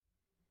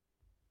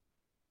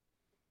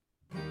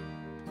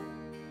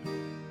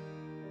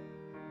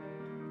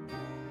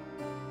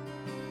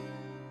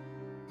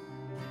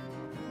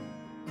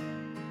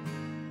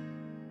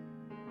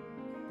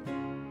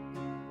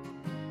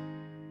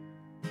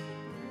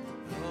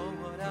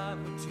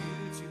put you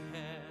to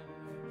have,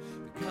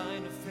 the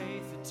kind of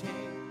faith it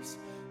takes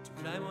to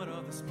climb out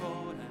of this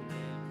boat I'm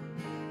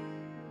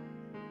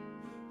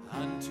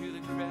in, onto the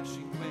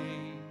crashing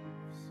waves,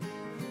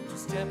 to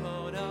step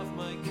out of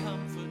my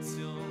comfort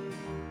zone,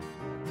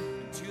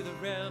 into the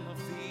realm of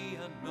the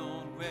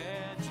unknown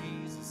where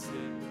Jesus is,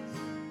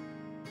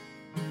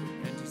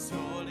 and He's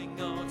holding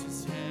out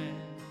His hand.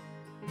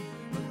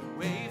 But the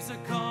waves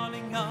are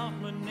calling out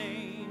my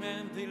name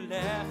and they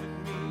laugh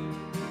at me,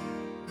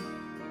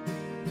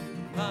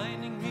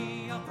 reminding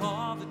me of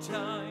all the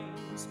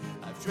times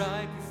I've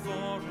tried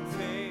before and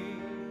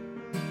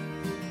failed.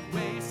 The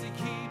waves they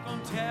keep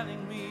on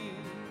telling me,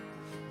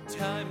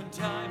 time and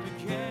time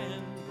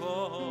again,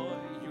 boy,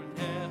 you'll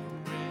never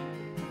win.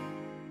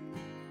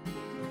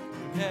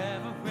 You'll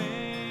never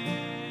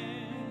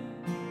win.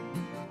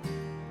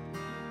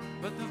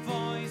 But the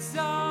voice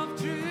of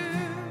truth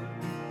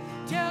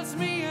tells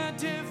me a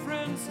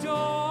different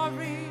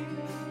story.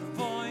 The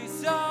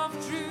voice of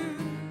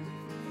truth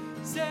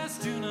says,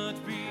 do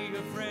not be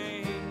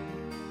afraid.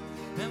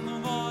 And the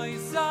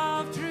voice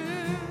of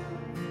truth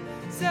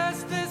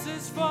says, this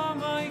is for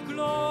my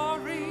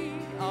glory.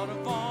 Out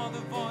of all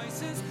the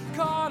voices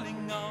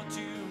calling out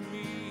to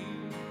me,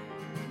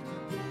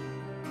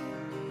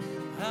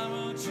 I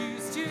will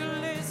choose to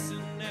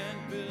listen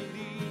and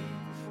believe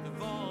the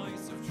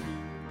voice of truth.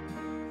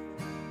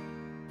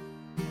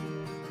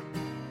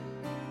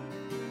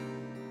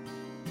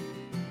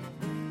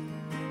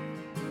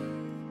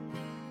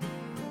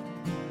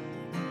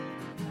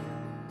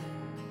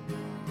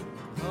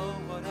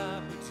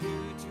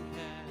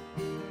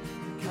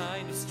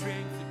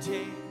 Strength it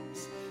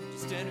takes to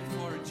stand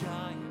before a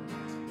giant,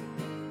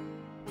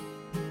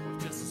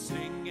 just a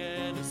sling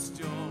and a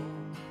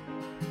stone,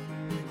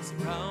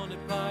 surrounded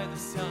by the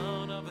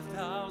sound of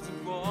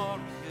 1,000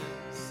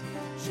 warriors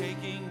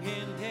shaking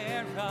in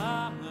their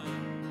armor,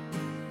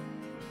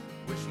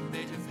 wishing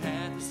they'd have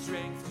had the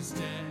strength to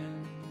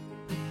stand.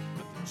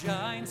 But the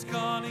giant's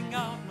calling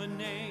out my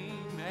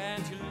name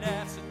and he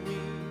laughs at me,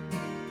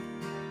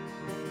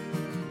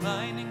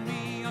 reminding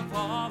me of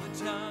all the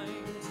times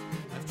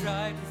I've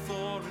tried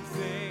before and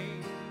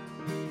failed.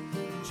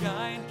 The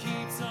giant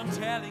keeps on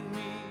telling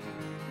me,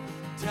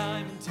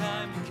 time and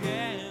time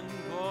again,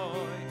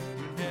 boy,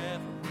 you'll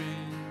never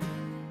win.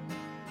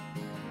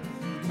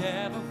 You'll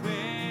never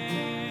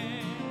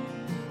win.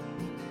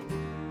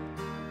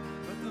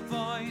 But the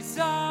voice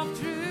of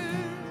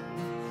truth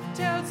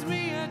tells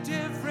me a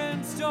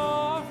different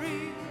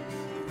story.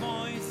 The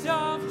voice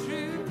of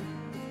truth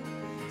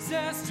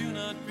says, do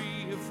not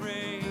be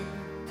afraid.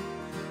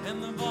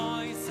 And the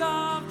voice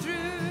of truth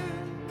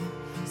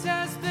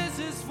says, this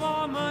is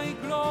for my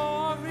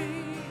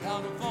glory.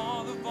 Out of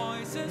all the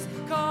voices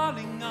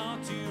calling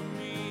out to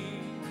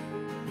me,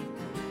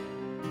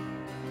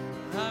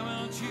 I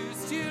will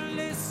choose to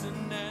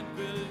listen and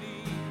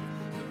believe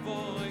the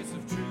voice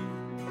of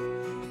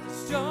truth. The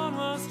stone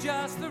was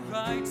just the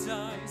right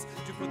size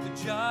to put the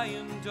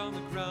giant on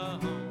the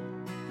ground,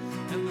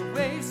 and the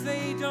waves,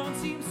 they don't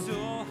seem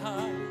so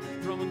high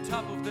from on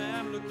top of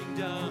them looking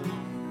down.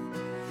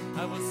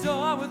 I will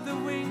soar with the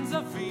wings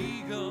of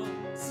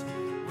eagles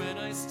when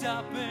I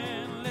stop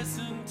and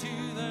listen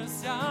to the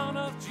sound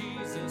of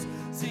Jesus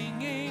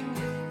singing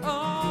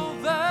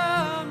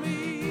over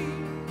me.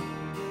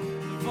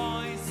 The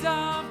voice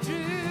of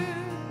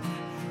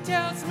truth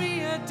tells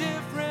me a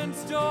different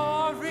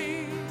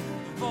story.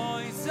 The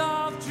voice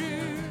of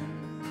truth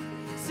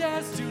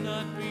says, do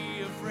not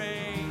be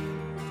afraid.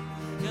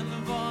 And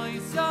the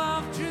voice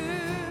of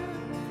truth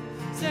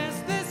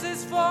says, this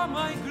is for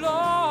my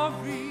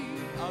glory.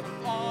 Out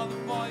of all the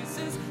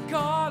voices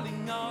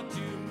calling out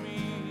to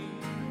me,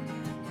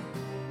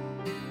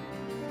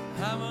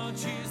 I will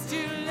choose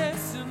to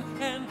listen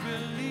and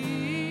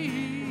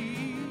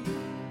believe.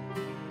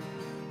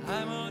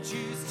 I will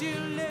choose to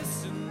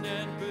listen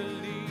and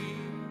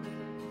believe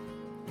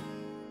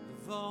the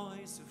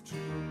voice of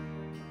truth.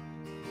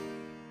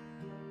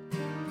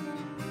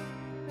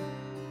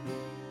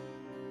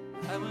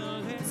 I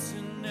will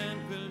listen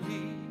and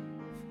believe.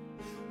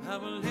 I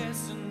will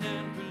listen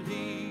and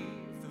believe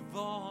the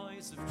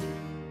voice of truth.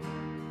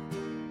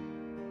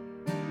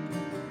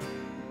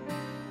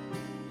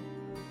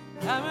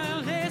 I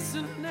will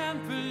listen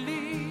and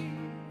believe,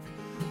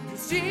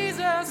 'cause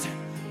Jesus, you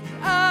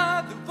are